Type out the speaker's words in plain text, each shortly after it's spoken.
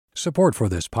Support for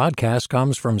this podcast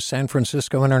comes from San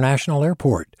Francisco International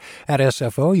Airport. At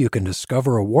SFO, you can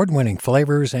discover award-winning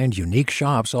flavors and unique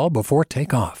shops all before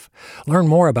takeoff. Learn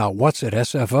more about what's at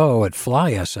SFO at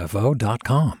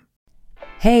flysfo.com.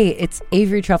 Hey, it's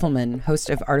Avery Trufelman,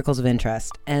 host of Articles of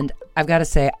Interest, and I've got to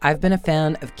say, I've been a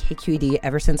fan of KQED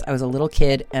ever since I was a little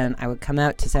kid, and I would come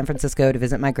out to San Francisco to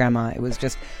visit my grandma. It was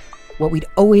just what we'd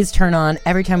always turn on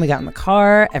every time we got in the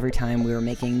car, every time we were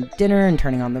making dinner and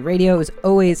turning on the radio. It was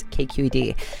always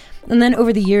KQED. And then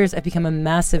over the years, I've become a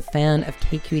massive fan of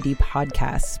KQED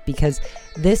podcasts because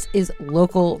this is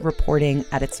local reporting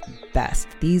at its best.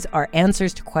 These are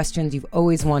answers to questions you've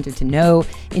always wanted to know,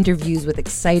 interviews with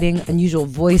exciting, unusual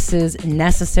voices,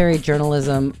 necessary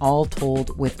journalism, all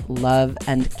told with love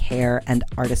and care and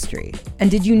artistry. And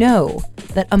did you know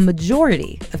that a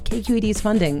majority of KQED's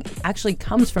funding actually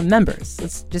comes from members?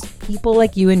 It's just people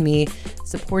like you and me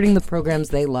supporting the programs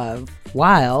they love,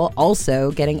 while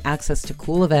also getting access to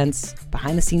cool events,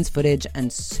 behind-the-scenes footage, and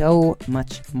so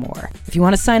much more. If you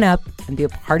want to sign up and be a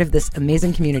part of this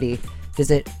amazing community,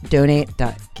 visit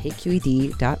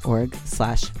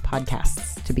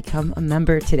donate.kqed.org/podcasts to become a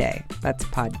member today. That's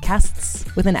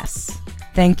podcasts with an S.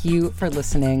 Thank you for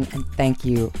listening, and thank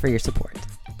you for your support.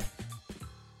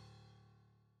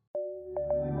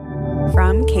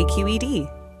 From KQED.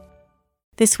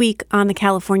 This week on the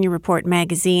California Report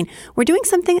magazine, we're doing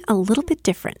something a little bit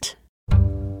different.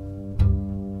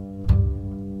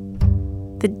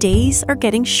 The days are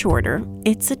getting shorter.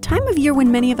 It's a time of year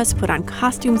when many of us put on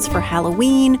costumes for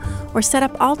Halloween or set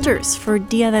up altars for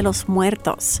Dia de los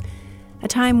Muertos, a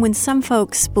time when some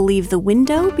folks believe the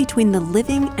window between the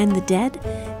living and the dead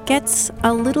gets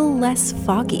a little less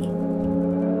foggy.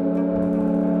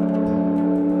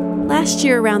 Last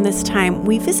year around this time,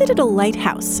 we visited a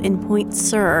lighthouse in Point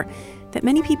Sur that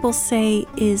many people say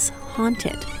is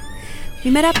haunted.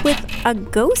 We met up with a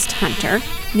ghost hunter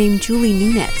named Julie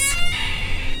Nunez.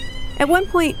 At one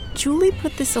point, Julie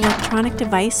put this electronic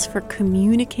device for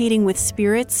communicating with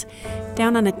spirits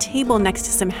down on a table next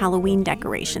to some Halloween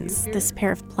decorations, this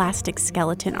pair of plastic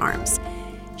skeleton arms.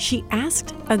 She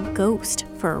asked a ghost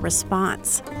for a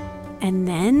response. And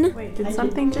then... Wait, did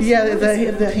something just... Yeah,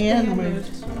 the hand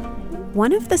moved.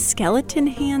 One of the skeleton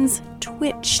hands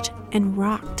twitched and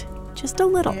rocked just a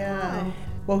little. Yeah.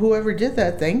 Well, whoever did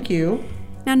that, thank you.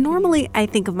 Now, normally I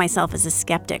think of myself as a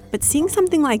skeptic, but seeing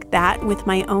something like that with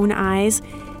my own eyes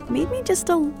made me just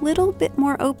a little bit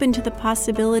more open to the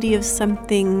possibility of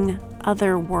something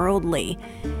otherworldly.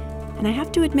 And I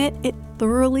have to admit, it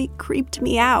thoroughly creeped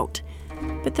me out.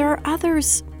 But there are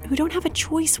others who don't have a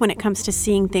choice when it comes to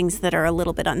seeing things that are a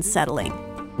little bit unsettling.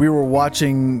 We were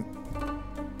watching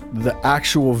the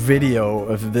actual video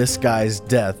of this guy's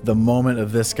death, the moment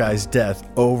of this guy's death,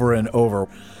 over and over.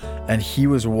 And he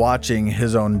was watching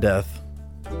his own death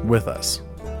with us.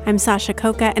 I'm Sasha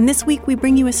Coca, and this week we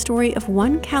bring you a story of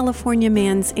one California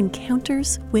man's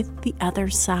encounters with the other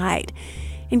side.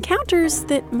 Encounters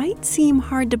that might seem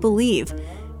hard to believe,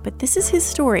 but this is his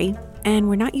story, and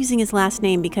we're not using his last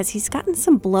name because he's gotten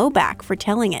some blowback for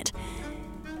telling it.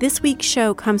 This week's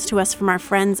show comes to us from our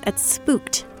friends at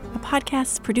Spooked, a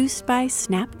podcast produced by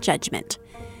Snap Judgment.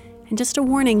 And just a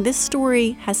warning, this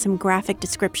story has some graphic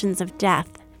descriptions of death,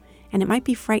 and it might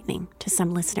be frightening to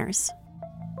some listeners.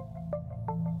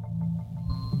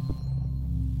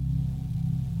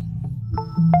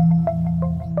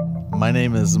 My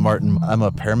name is Martin. I'm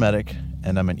a paramedic,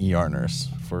 and I'm an ER nurse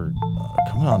for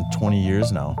coming on 20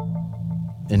 years now.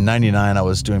 In '99, I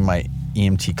was doing my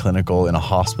EMT clinical in a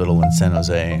hospital in San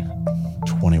Jose.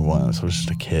 21, so I was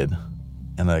just a kid.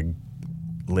 And a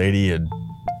lady, a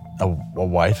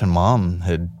wife and mom,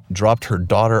 had dropped her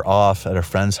daughter off at a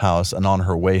friend's house, and on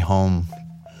her way home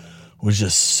was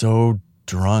just so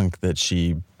drunk that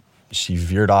she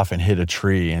veered off and hit a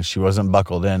tree, and she wasn't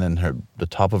buckled in, and the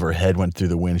top of her head went through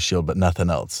the windshield, but nothing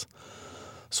else.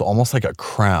 So almost like a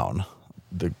crown,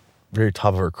 the very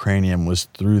top of her cranium was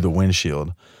through the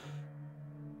windshield.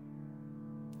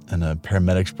 And the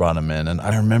paramedics brought him in, and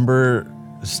I remember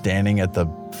standing at the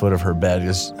foot of her bed,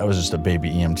 because I was just a baby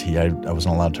EMT. I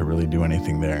wasn't allowed to really do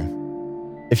anything there.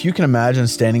 If you can imagine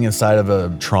standing inside of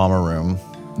a trauma room,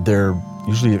 they're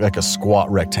usually like a squat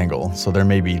rectangle, so they're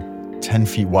maybe 10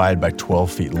 feet wide by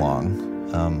 12 feet long.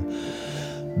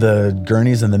 The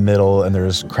gurney's in the middle, and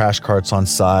there's crash carts on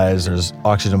sides, there's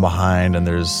oxygen behind, and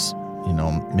there's,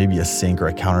 maybe a sink or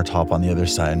a countertop on the other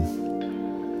side.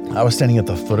 I was standing at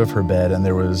the foot of her bed, and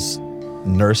there was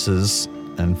nurses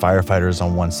and firefighters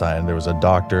on one side. There was a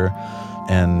doctor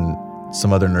and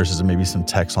some other nurses and maybe some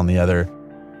techs on the other.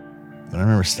 And I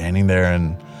remember standing there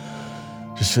and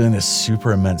just feeling this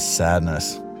super immense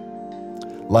sadness.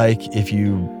 Like if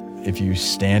you if you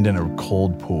stand in a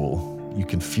cold pool, you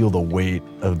can feel the weight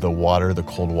of the water, the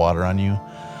cold water on you,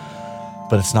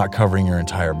 but it's not covering your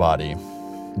entire body.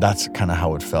 That's kind of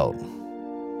how it felt.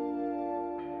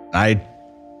 I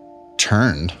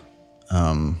turned,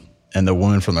 and the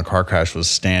woman from the car crash was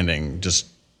standing just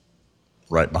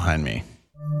right behind me.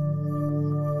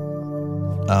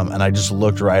 And I just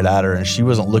looked right at her, and she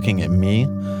wasn't looking at me.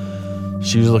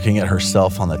 She was looking at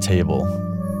herself on the table.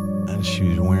 And she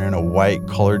was wearing a white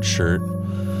colored shirt.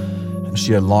 And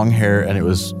she had long hair, and it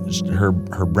was her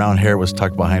brown hair was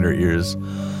tucked behind her ears.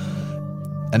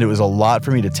 And it was a lot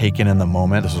for me to take in the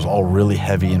moment. This was all really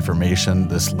heavy information.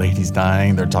 This lady's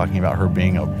dying. They're talking about her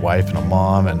being a wife and a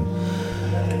mom,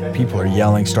 and people are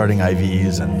yelling, starting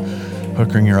IVs and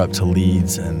hooking her up to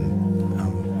leads and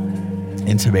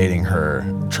intubating her,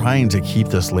 trying to keep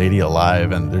this lady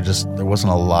alive. And there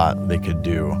wasn't a lot they could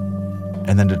do.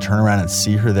 And then to turn around and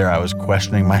see her there, I was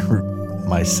questioning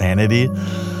my sanity.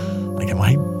 Like, am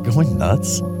I going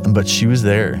nuts? But she was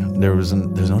there. There's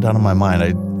no doubt in my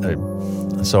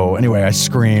mind. So anyway, I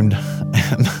screamed,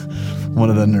 and one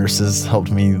of the nurses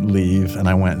helped me leave, and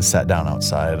I went and sat down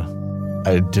outside.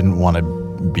 I didn't want to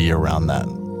be around that.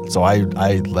 So I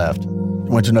left,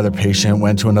 went to another patient,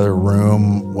 went to another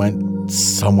room, went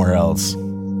somewhere else.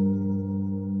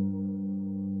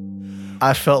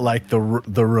 I felt like the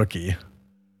rookie.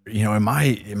 You know, am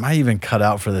I even cut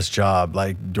out for this job?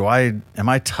 Like, am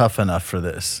I tough enough for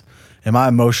this? Am I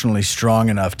emotionally strong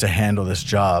enough to handle this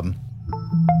job?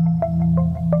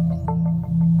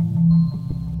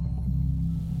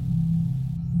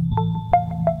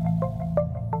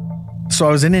 So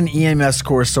I was in an EMS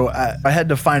course, so I had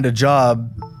to find a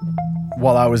job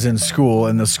while I was in school,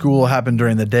 and the school happened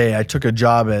during the day. I took a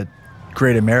job at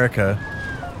Great America.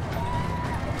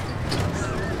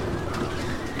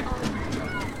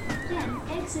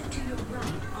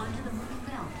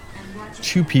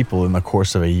 Two people in the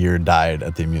course of a year died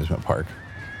at the amusement park.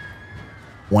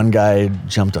 One guy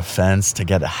jumped a fence to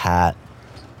get a hat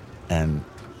and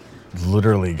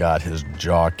literally got his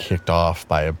jaw kicked off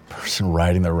by a person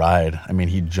riding the ride. I mean,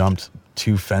 he jumped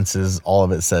 2 fences. All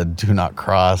of it said, "Do not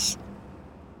cross."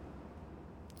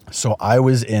 So I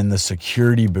was in the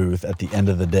security booth at the end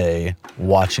of the day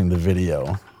watching the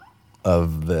video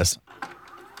of this.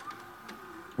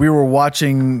 We were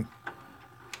watching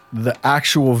the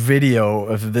actual video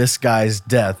of this guy's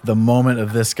death, the moment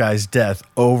of this guy's death,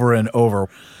 over and over.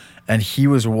 And he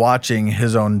was watching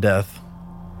his own death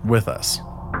with us.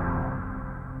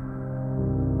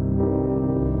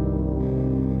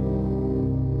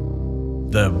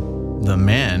 The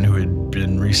man who had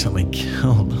been recently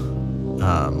killed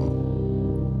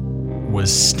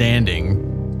was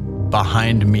standing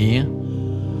behind me,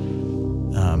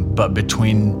 but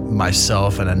between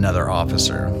myself and another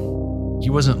officer. He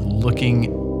wasn't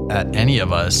looking at any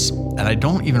of us, and I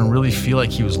don't even really feel like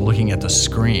he was looking at the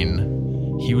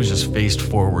screen. He was just faced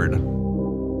forward.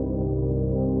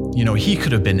 You know, he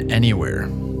could have been anywhere,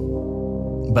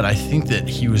 but I think that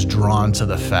he was drawn to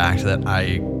the fact that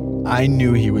I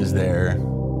knew he was there.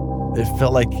 It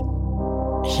felt like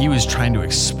he was trying to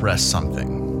express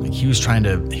something. Like he was trying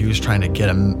to get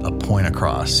a point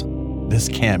across. This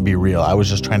can't be real. I was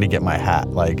just trying to get my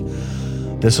hat. Like,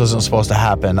 this wasn't supposed to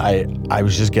happen. I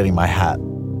was just getting my hat.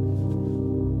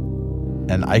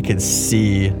 And I could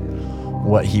see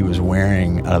what he was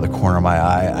wearing out of the corner of my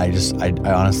eye.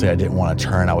 I honestly, I didn't want to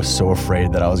turn. I was so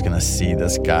afraid that I was going to see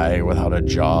this guy without a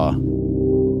jaw.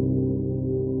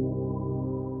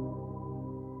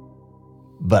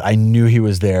 But I knew he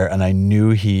was there, and I knew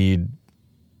he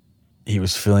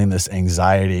was feeling this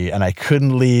anxiety, and I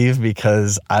couldn't leave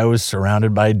because I was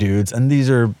surrounded by dudes, and these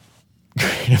are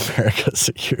Great America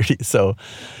security, so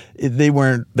they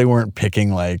weren't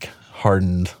picking like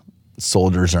hardened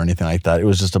soldiers or anything like that. It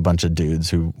was just a bunch of dudes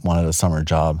who wanted a summer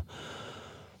job.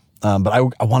 But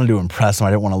I wanted to impress them.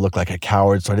 I didn't want to look like a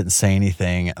coward, so I didn't say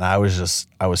anything, and I was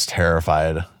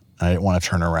terrified, and I didn't want to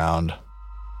turn around.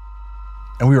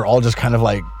 And we were all just kind of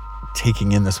like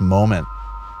taking in this moment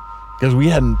because we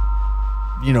hadn't,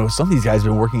 you know, some of these guys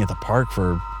have been working at the park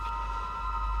for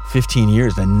 15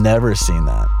 years and I'd never seen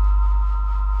that.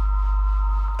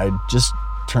 I just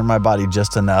turned my body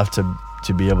just enough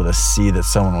to be able to see that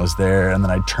someone was there, and then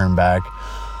I'd turn back.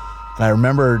 And I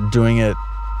remember doing it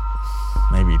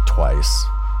maybe twice,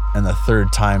 and the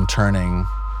third time turning,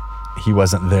 he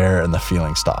wasn't there and the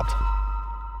feeling stopped.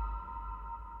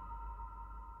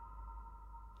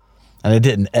 And it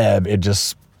didn't ebb, it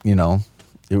just, you know,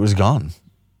 it was gone.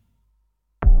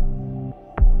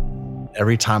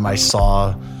 Every time I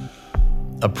saw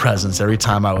a presence, every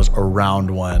time I was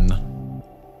around one,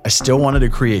 I still wanted to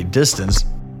create distance.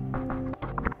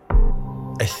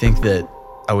 I think that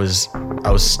I was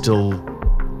still,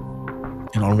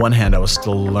 on one hand, I was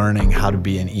still learning how to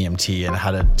be an EMT and how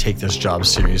to take this job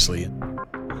seriously.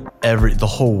 The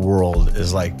whole world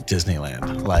is like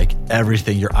Disneyland. Like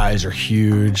everything, your eyes are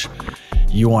huge.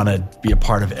 You want to be a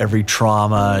part of every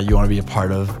trauma. You want to be a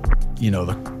part of,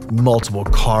 the multiple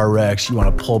car wrecks. You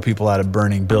want to pull people out of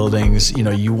burning buildings.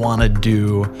 You want to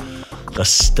do the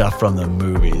stuff from the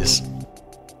movies.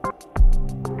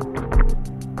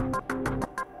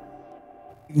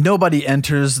 Nobody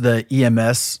enters the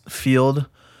EMS field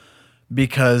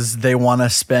because they want to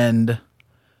spend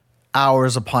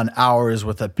hours upon hours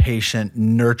with a patient,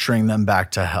 nurturing them back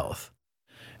to health.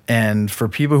 And for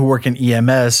people who work in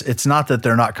EMS, it's not that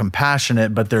they're not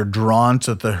compassionate, but they're drawn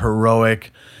to the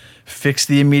heroic, fix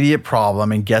the immediate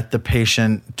problem and get the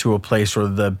patient to a place where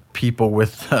the people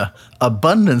with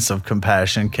abundance of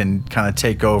compassion can kind of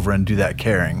take over and do that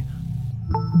caring.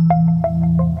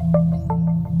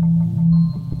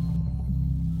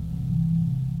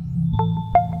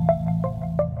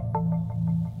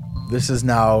 This is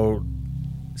now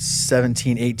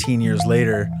 17, 18 years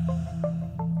later.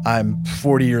 I'm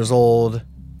 40 years old.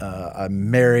 I'm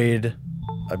married.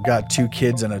 I've got 2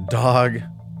 kids and a dog.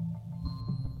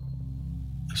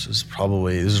 This is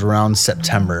around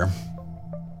September.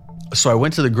 So I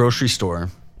went to the grocery store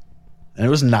and it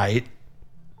was night.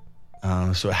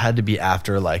 So it had to be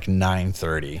after like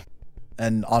 9:30.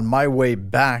 And on my way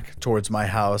back towards my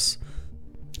house,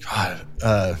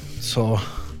 so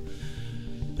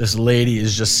this lady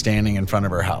is just standing in front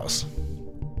of her house.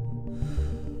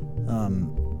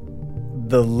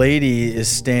 The lady is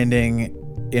standing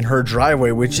in her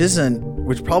driveway, which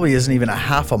probably isn't even a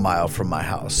half a mile from my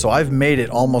house. So I've made it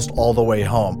almost all the way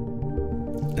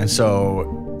home. And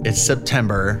so it's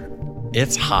September,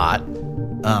 it's hot,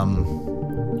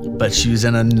 but she was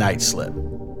in a night slip.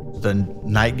 The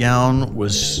nightgown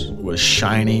was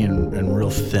shiny and real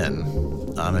thin.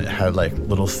 It had like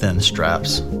little thin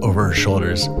straps over her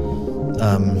shoulders.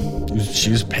 She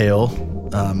was pale,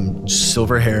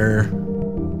 silver hair,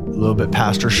 a little bit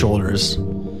past her shoulders,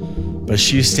 but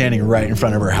she was standing right in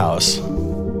front of her house.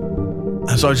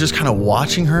 And so I was just kind of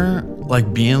watching her,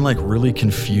 like being like really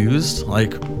confused,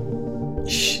 like, what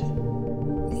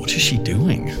is she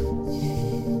doing?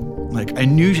 Like I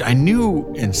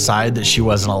knew inside that she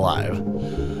wasn't alive.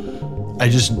 I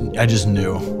just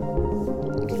knew.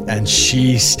 And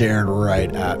she stared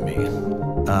right at me.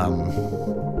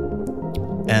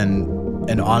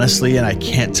 And honestly, and I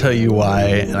can't tell you why,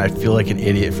 and I feel like an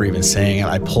idiot for even saying it,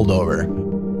 I pulled over.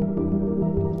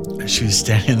 She was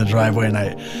standing in the driveway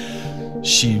and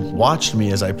she watched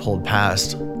me as I pulled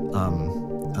past.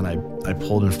 And I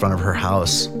pulled in front of her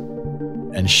house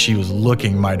and she was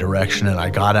looking my direction, and I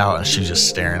got out and she was just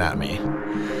staring at me.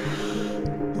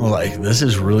 Like, this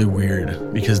is really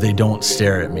weird because they don't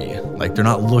stare at me. Like, they're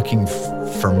not looking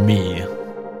for me.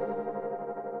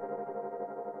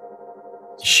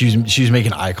 She was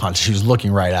making eye contact. She was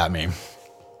looking right at me.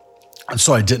 And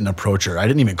so I didn't approach her. I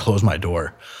didn't even close my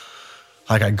door.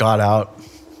 Like, I got out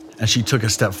and she took a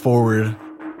step forward,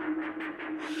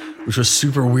 which was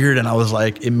super weird. And I was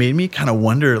like, it made me kind of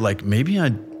wonder, like, maybe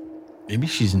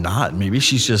she's not. Maybe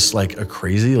she's just like a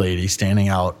crazy lady standing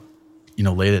out,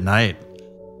 late at night.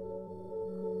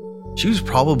 She was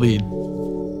probably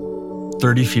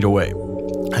 30 feet away,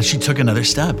 and she took another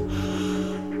step.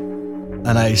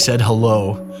 And I said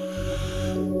hello,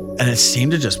 and it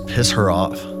seemed to just piss her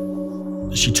off.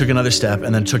 She took another step,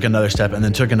 and then took another step, and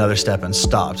then took another step, and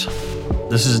stopped.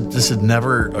 This had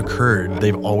never occurred.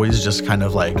 They've always just kind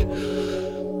of like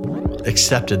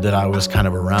accepted that I was kind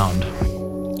of around.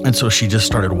 And so she just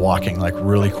started walking like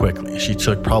really quickly. She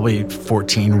took probably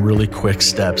 14 really quick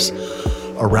steps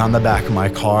around the back of my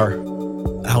car.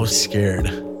 I was scared.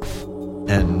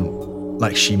 And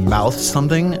like she mouthed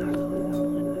something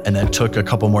and then took a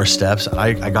couple more steps.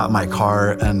 I got my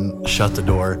car and shut the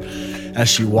door. As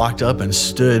she walked up and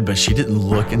stood, but she didn't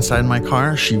look inside my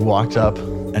car. She walked up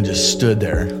and just stood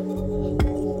there.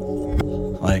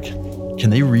 Like, can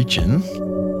they reach in?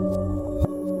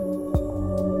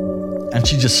 And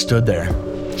she just stood there.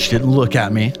 She didn't look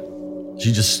at me.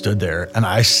 She just stood there. And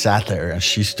I sat there and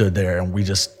she stood there, and we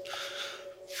just,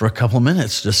 for a couple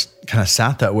minutes, just kind of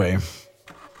sat that way.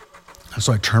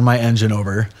 So I turned my engine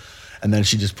over, and then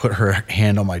she just put her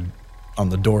hand on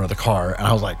the door of the car, and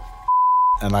I was like,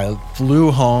 and I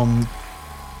flew home,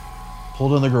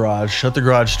 pulled in the garage, shut the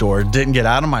garage door, didn't get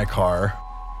out of my car.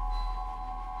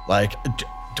 Like,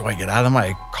 do I get out of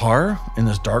my car in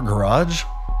this dark garage?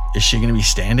 Is she gonna be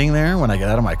standing there when I get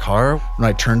out of my car? When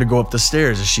I turn to go up the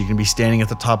stairs, is she gonna be standing at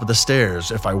the top of the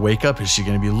stairs? If I wake up, is she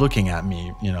gonna be looking at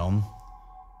me,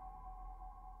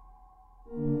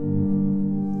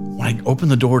 I open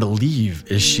the door to leave,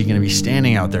 is she going to be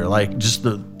standing out there? Like, just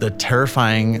the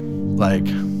terrifying, like,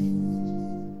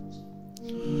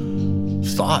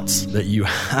 thoughts that you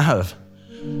have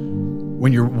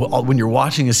when you're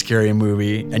watching a scary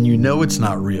movie and you know it's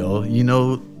not real. You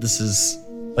know this is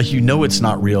like, you know it's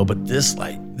not real, but this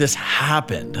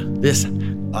happened. This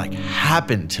like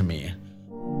happened to me.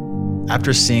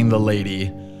 After seeing the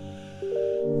lady,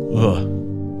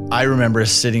 I remember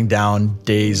sitting down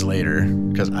days later,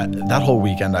 because that whole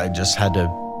weekend I just had to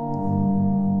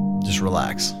just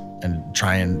relax and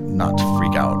try and not to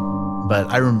freak out. But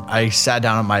I sat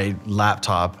down at my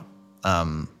laptop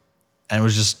and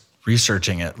was just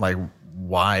researching it. Like,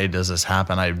 why does this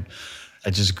happen? I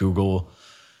just Google,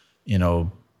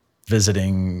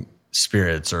 visiting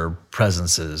spirits or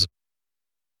presences.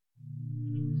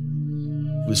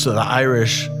 So the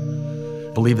Irish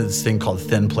believe in this thing called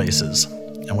thin places.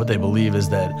 And what they believe is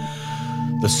that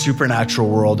the supernatural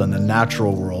world and the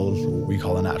natural world, what we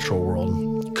call the natural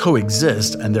world,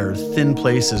 coexist, and there are thin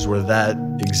places where that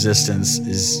existence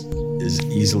is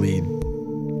easily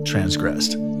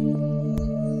transgressed.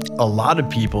 A lot of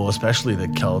people, especially the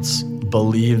Celts,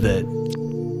 believe that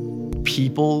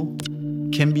people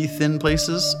can be thin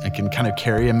places and can kind of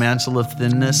carry a mantle of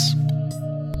thinness.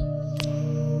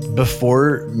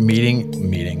 Before meeting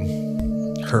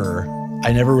her,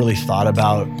 I never really thought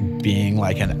about being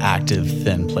like an active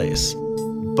thin place.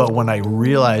 But when I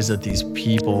realized that these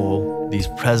people, these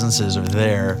presences are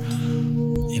there,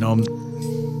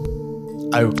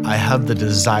 I have the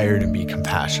desire to be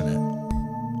compassionate.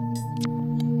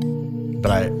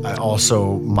 But I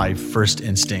also, my first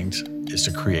instinct is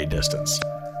to create distance.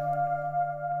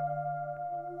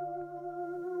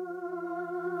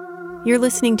 You're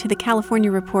listening to the California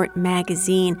Report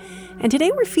magazine, and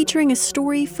today we're featuring a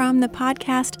story from the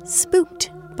podcast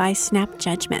Spooked by Snap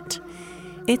Judgment.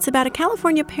 It's about a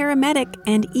California paramedic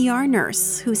and ER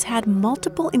nurse who's had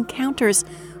multiple encounters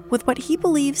with what he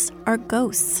believes are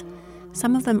ghosts.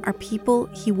 Some of them are people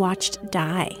he watched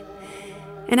die.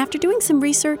 And after doing some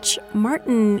research,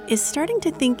 Martin is starting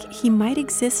to think he might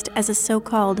exist as a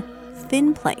so-called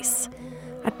thin place,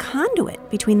 a conduit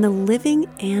between the living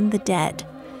and the dead.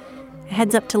 A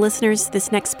heads up to listeners,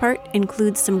 this next part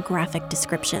includes some graphic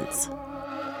descriptions.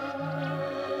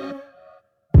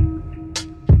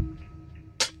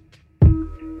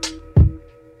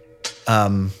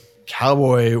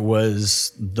 Cowboy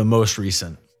was the most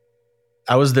recent.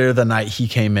 I was there the night he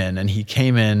came in, and he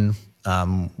came in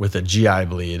with a GI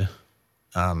bleed,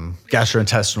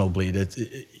 gastrointestinal bleed.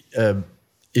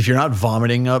 If you're not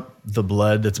vomiting up the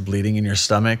blood that's bleeding in your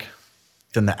stomach,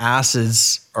 then the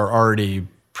acids are already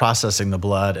processing the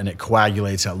blood, and it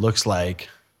coagulates, and it looks like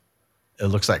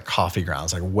coffee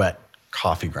grounds, like wet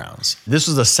coffee grounds. This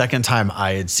was the second time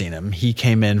I had seen him. He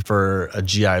came in for a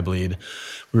GI bleed.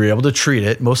 We were able to treat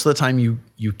it. Most of the time you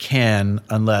can,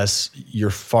 unless you're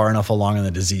far enough along in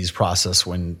the disease process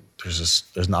when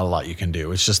there's not a lot you can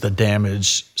do. It's just the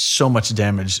damage, so much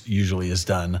damage usually is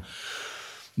done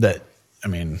that,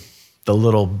 the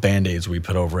little Band-Aids we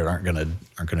put over it aren't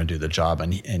gonna do the job.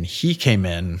 And he came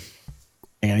in,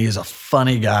 and he's a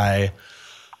funny guy,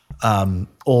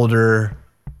 older,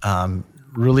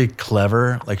 really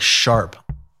clever, like sharp.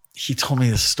 He told me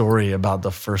this story about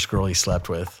the first girl he slept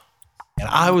with. And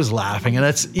I was laughing, and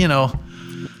it's,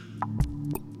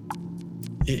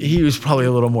 he was probably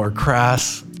a little more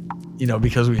crass,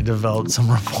 because we had developed some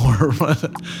rapport.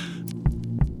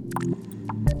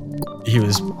 He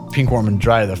was pink, warm, and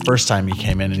dry the first time he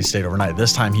came in, and he stayed overnight.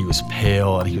 This time he was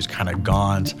pale, and he was kind of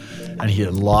gaunt, and he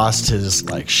had lost his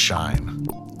shine.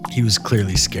 He was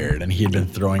clearly scared, and he had been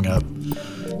throwing up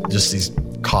just these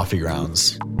coffee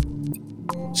grounds.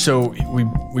 So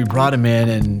we brought him in,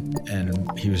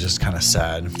 and he was just kind of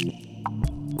sad.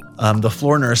 The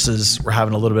floor nurses were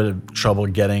having a little bit of trouble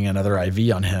getting another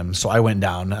IV on him. So I went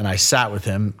down and I sat with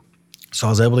him. So I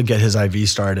was able to get his IV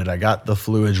started. I got the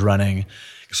fluids running.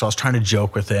 So I was trying to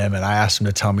joke with him, and I asked him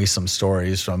to tell me some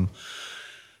stories from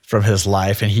his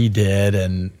life, and he did,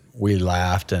 and we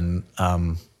laughed. And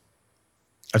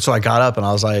so I got up and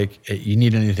I was like, hey, you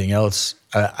need anything else?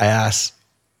 I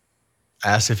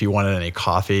asked if he wanted any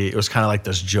coffee. It was kind of like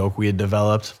this joke we had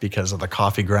developed because of the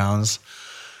coffee grounds.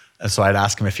 And so I'd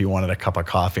ask him if he wanted a cup of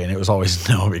coffee, and it was always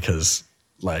no, because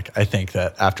I think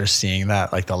that after seeing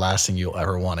that, the last thing you'll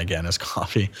ever want again is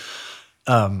coffee.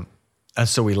 And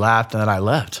so we laughed, and then I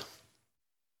left.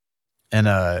 And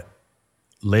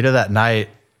later that night,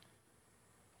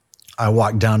 I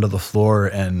walked down to the floor,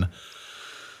 and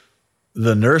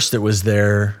the nurse that was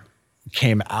there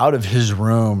came out of his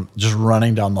room just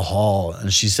running down the hall,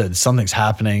 and she said, something's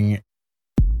happening.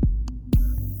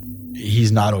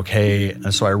 he's not okay.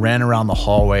 And so I ran around the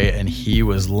hallway, and he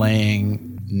was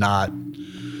laying not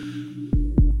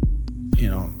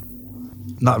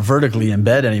vertically in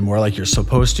bed anymore like you're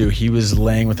supposed to. He was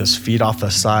laying with his feet off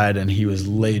the side, and he was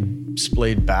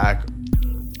splayed back.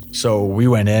 So we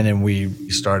went in and we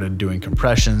started doing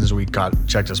compressions. We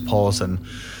checked his pulse, and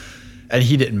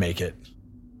he didn't make it.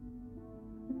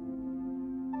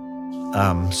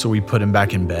 So we put him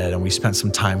back in bed, and we spent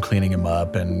some time cleaning him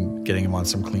up and getting him on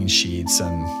some clean sheets.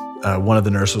 And one of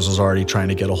the nurses was already trying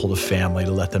to get a hold of family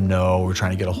to let them know. We're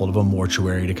trying to get a hold of a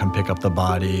mortuary to come pick up the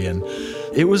body. And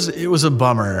it was a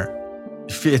bummer.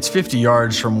 It's 50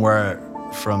 yards from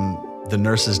the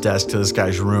nurse's desk to this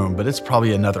guy's room, but it's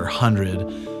probably another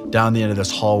 100 down the end of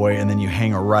this hallway. And then you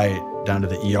hang a right down to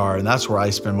the ER. And that's where I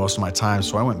spend most of my time.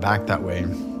 So I went back that way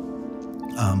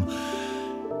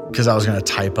because I was going to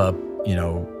type up,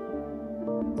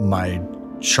 my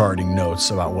charting notes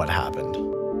about what happened.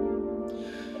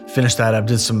 Finished that up,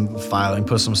 did some filing,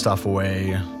 put some stuff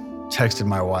away, texted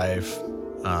my wife.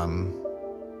 And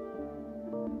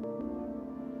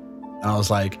I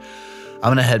was like, I'm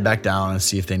going to head back down and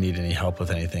see if they need any help with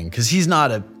anything. Because he's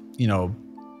not a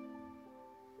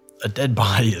dead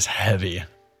body is heavy.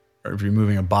 Or if you're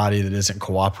moving a body that isn't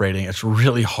cooperating, it's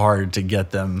really hard to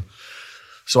get them.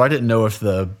 So I didn't know if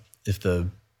the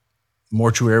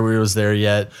mortuary was there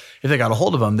yet. If they got a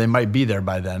hold of him, they might be there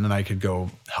by then, and I could go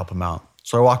help him out.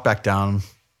 So I walked back down,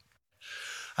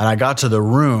 and I got to the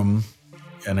room,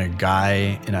 and a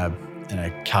guy in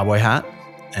a cowboy hat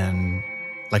and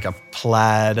like a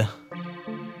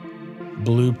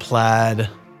blue plaid,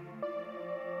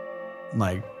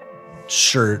 like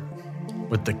shirt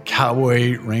with the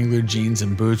cowboy Wrangler jeans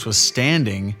and boots was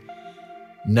standing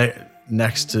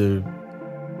next to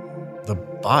the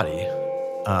body.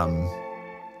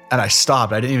 And I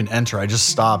stopped. I didn't even enter. I just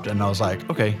stopped, and I was like,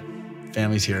 okay,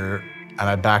 family's here. And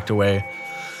I backed away,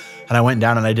 and I went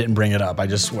down, and I didn't bring it up. I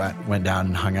just went down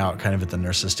and hung out kind of at the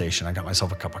nurse's station. I got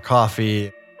myself a cup of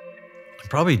coffee.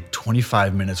 Probably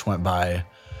 25 minutes went by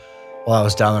while I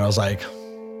was down there. I was like,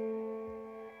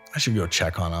 I should go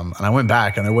check on him. And I went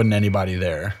back, and there wasn't anybody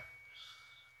there.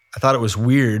 I thought it was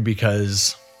weird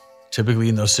because typically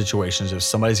in those situations, if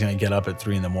somebody's going to get up at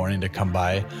 3 a.m. to come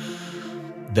by,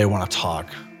 they want to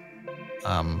talk,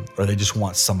 or they just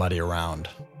want somebody around.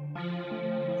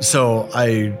 So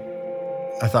I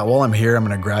thought, well, I'm here. I'm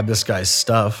going to grab this guy's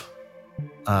stuff.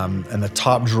 And the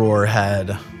top drawer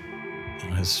had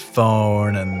his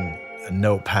phone and a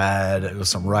notepad. It was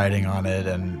some writing on it.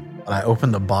 And I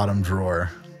opened the bottom drawer.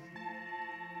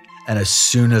 And as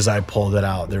soon as I pulled it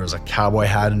out, there was a cowboy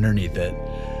hat underneath it.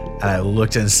 And I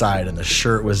looked inside, and the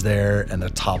shirt was there and the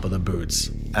top of the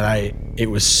boots. And it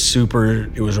was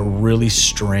a really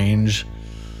strange,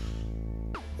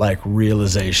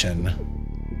 realization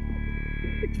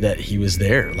that he was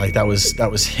there. Like that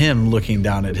was him looking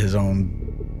down at his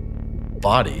own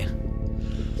body.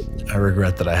 I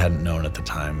regret that I hadn't known at the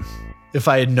time. If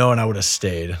I had known, I would have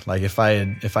stayed. Like if I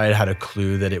had had a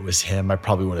clue that it was him, I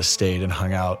probably would have stayed and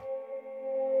hung out.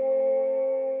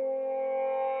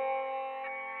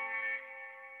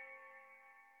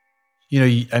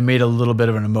 I made a little bit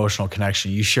of an emotional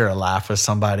connection. You share a laugh with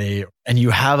somebody, and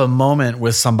you have a moment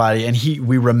with somebody, and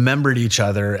we remembered each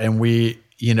other, and it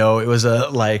was a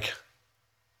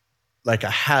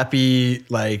happy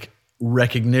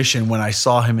recognition when I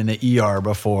saw him in the ER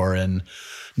before and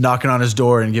knocking on his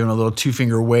door and giving a little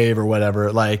 2-finger wave or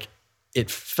whatever. Like it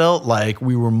felt like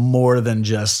we were more than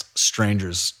just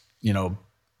strangers, on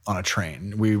a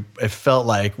train. It felt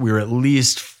like we were at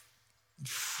least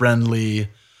friendly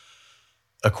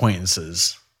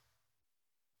acquaintances.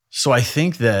 So I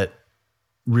think that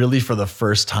really for the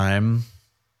first time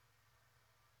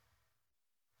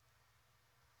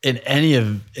in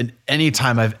any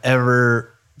time I've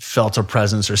ever felt a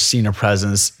presence or seen a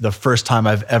presence, the first time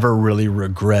I've ever really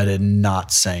regretted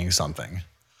not saying something.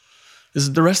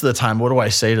 Is the rest of the time, what do I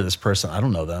say to this person? I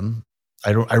don't know them.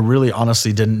 I really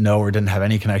honestly didn't know or didn't have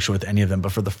any connection with any of them.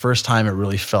 But for the first time, it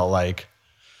really felt like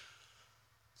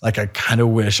I kind of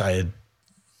wish I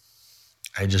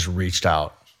just reached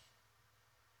out,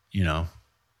 maybe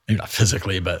not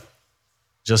physically, but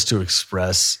just to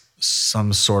express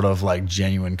some sort of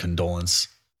genuine condolence.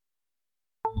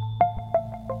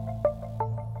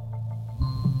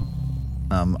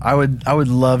 I would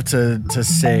love to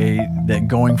say that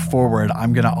going forward,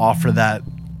 I'm going to offer that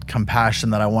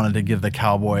compassion that I wanted to give the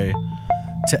cowboy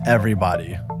to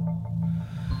everybody.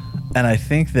 And I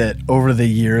think that over the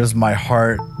years, my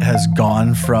heart has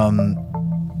gone from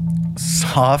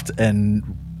soft and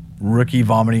rookie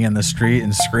vomiting in the street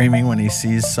and screaming when he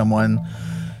sees someone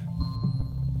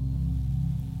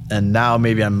And now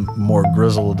maybe I'm more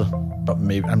grizzled, but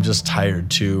maybe I'm just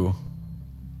tired too,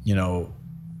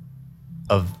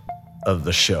 of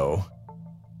the show.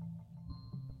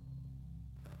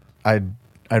 I'd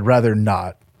rather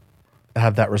not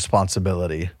have that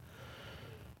responsibility.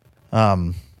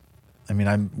 When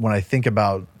I think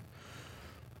about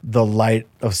the light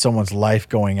of someone's life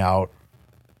going out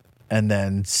and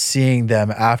then seeing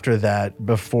them after that,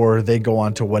 before they go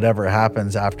on to whatever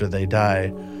happens after they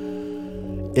die,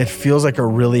 it feels like a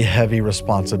really heavy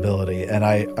responsibility. And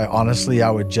I honestly, I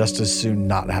would just as soon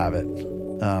not have it.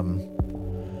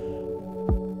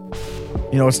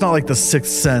 It's not like The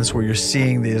Sixth Sense where you're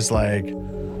seeing these like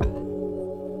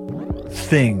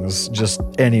things just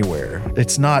anywhere.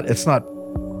 It's not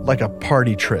like a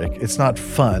party trick. It's not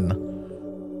fun.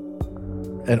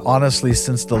 And honestly,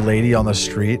 since the lady on the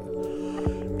street,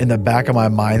 in the back of my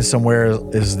mind somewhere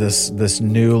is this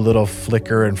new little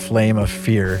flicker and flame of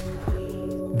fear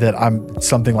that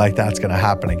something like that's going to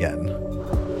happen again.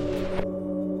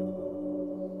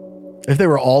 If they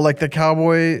were all like the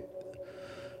cowboy,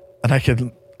 and I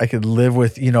could live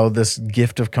with, this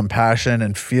gift of compassion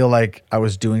and feel like I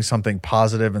was doing something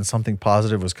positive and something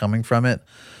positive was coming from it,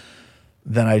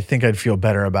 then I think I'd feel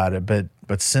better about it.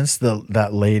 But since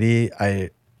that lady,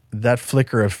 that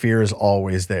flicker of fear is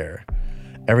always there.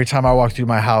 Every time I walk through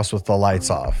my house with the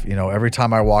lights off, every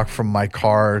time I walk from my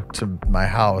car to my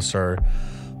house, or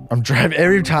I'm driving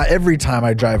every time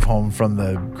I drive home from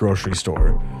the grocery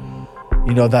store,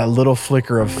 that little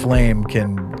flicker of flame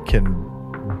can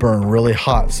burn really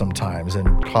hot sometimes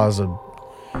and cause a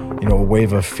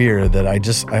wave of fear that I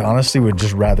honestly would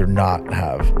just rather not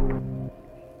have,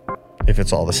 if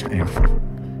it's all the same.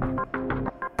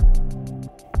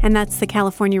 And that's the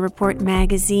California Report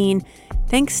magazine.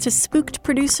 Thanks to Spooked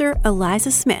producer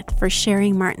Eliza Smith for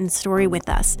sharing Martin's story with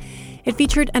us. It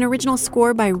featured an original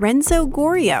score by Renzo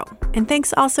Gorio. And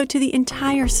thanks also to the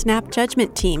entire Snap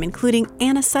Judgment team, including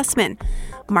Anna Sussman,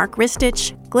 Mark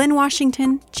Ristich, Glenn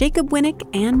Washington, Jacob Winnick,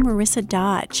 and Marissa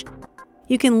Dodge.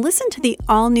 You can listen to the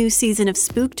all-new season of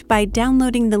Spooked by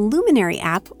downloading the Luminary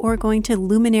app or going to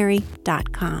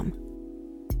luminary.com.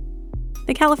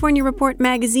 The California Report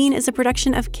magazine is a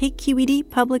production of KQED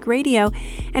Public Radio.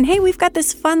 And hey, we've got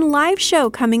this fun live show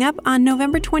coming up on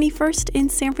November 21st in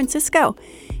San Francisco.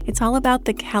 It's all about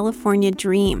the California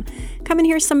Dream. Come and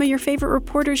hear some of your favorite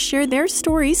reporters share their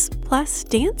stories, plus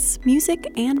dance,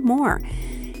 music, and more.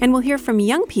 And we'll hear from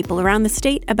young people around the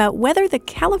state about whether the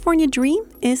California Dream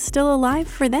is still alive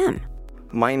for them.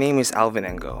 My name is Alvin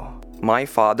Engo. My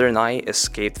father and I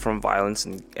escaped from violence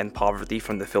and poverty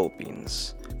from the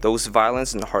Philippines. Those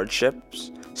violence and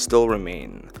hardships still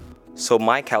remain. So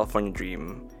my California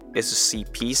dream is to see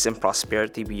peace and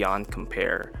prosperity beyond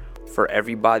compare for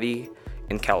everybody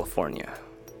in California.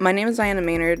 My name is Diana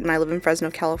Maynard and I live in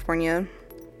Fresno, California.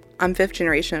 I'm fifth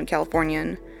generation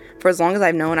Californian. For as long as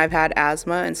I've known, I've had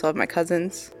asthma and so have my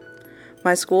cousins.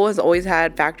 My school has always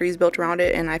had factories built around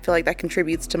it, and I feel like that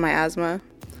contributes to my asthma.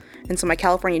 And so my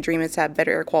California dream is to have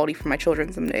better air quality for my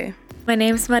children someday. My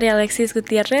name is Maria Alexis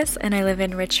Gutierrez, and I live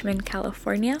in Richmond,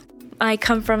 California. I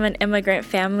come from an immigrant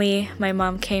family. My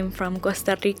mom came from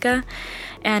Costa Rica,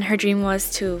 and her dream was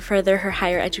to further her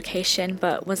higher education,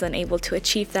 but was unable to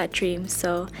achieve that dream.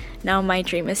 So now my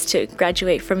dream is to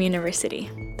graduate from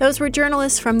university. Those were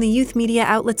journalists from the youth media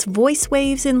outlets Voice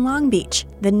Waves in Long Beach,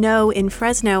 The No in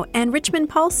Fresno, and Richmond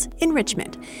Pulse in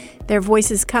Richmond. Their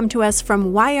voices come to us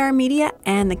from YR Media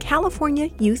and the California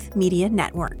Youth Media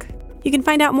Network. You can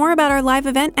find out more about our live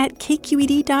event at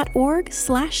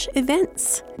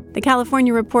kqed.org/events. The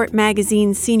California Report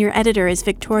magazine's senior editor is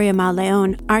Victoria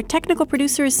Maleon. Our technical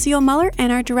producer is Seal Muller,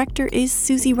 and our director is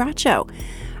Susie Racho.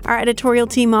 Our editorial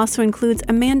team also includes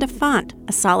Amanda Font,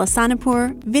 Asala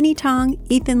Sanapur, Vinnie Tong,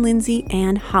 Ethan Lindsay,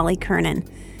 and Holly Kernan.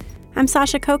 I'm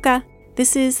Sasha Koka.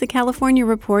 This is the California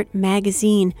Report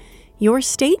magazine. Your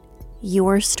state,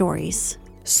 your stories.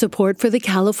 Support for the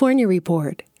California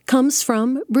Report comes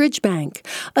from Bridge Bank,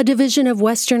 a division of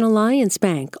Western Alliance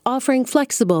Bank, offering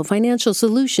flexible financial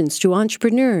solutions to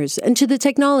entrepreneurs and to the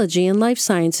technology and life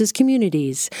sciences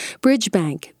communities. Bridge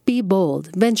Bank, be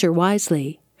bold, venture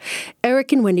wisely.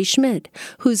 Eric and Wendy Schmidt,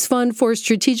 whose Fund for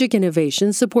Strategic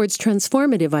Innovation supports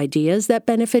transformative ideas that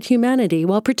benefit humanity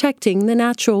while protecting the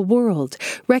natural world,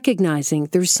 recognizing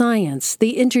through science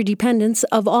the interdependence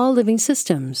of all living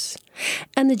systems.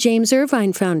 And the James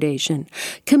Irvine Foundation,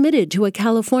 committed to a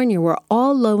California where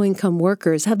all low-income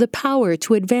workers have the power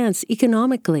to advance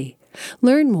economically.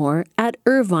 Learn more at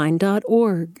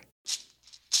irvine.org.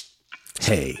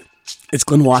 Hey, it's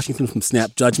Glenn Washington from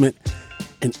Snap Judgment.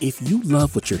 And if you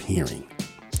love what you're hearing,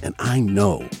 and I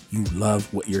know you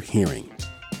love what you're hearing,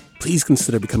 please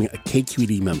consider becoming a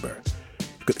KQED member.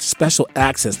 You get special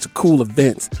access to cool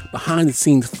events,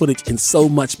 behind-the-scenes footage, and so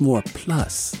much more.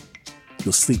 Plus,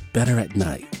 you'll sleep better at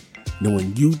night,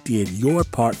 knowing you did your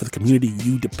part for the community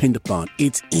you depend upon.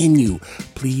 It's in you.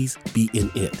 Please be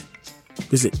in it.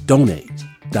 Visit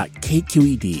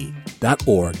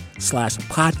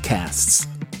donate.kqed.org/podcasts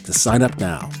to sign up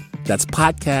now. That's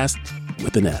podcast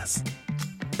with an S.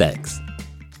 Thanks.